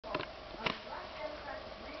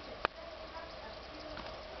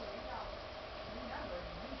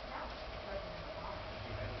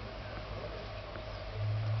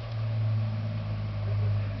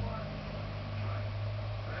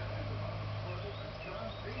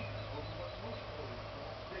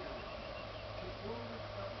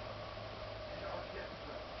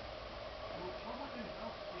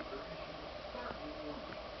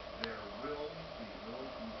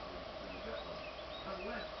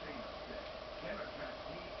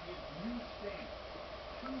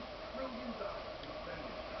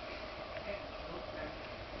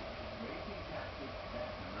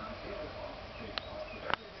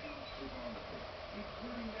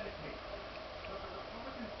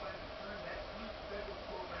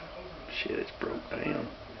Shit, it's broke down.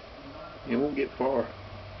 It won't get far.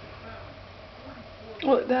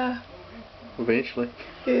 Will it die? Eventually.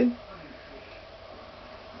 Good.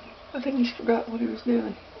 I think he's forgot what he was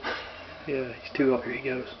doing. Yeah, he's too old. Here he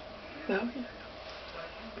goes. Oh, yeah.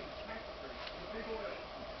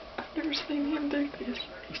 I've never seen him do this.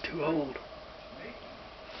 He's too old.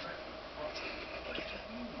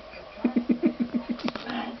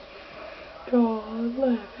 God,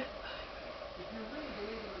 love it.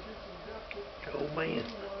 Old man.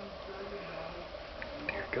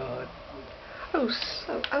 Dear God. Oh,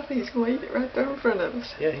 so I think he's going to eat it right there in front of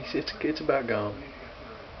us. Yeah, it's about gone.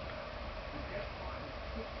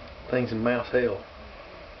 Thing's in mouse hell.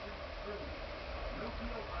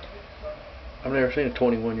 I've never seen a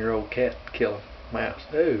 21-year-old cat kill a mouse.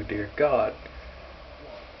 Oh, dear God.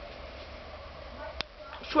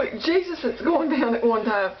 Sweet Jesus, it's going down at one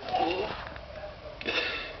time.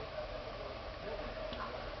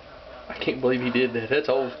 I can't believe he did that. That's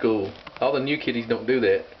old school. All the new kitties don't do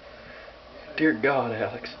that. Dear God,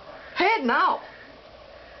 Alex. Head now.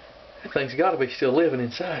 That thing's got to be still living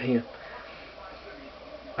inside him.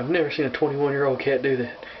 I've never seen a 21-year-old cat do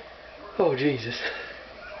that. Oh, Jesus.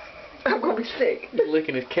 I'm going to be sick. He's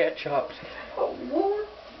licking his cat chops. Oh, Lord.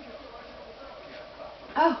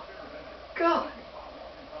 Oh, God.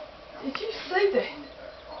 Did you see that?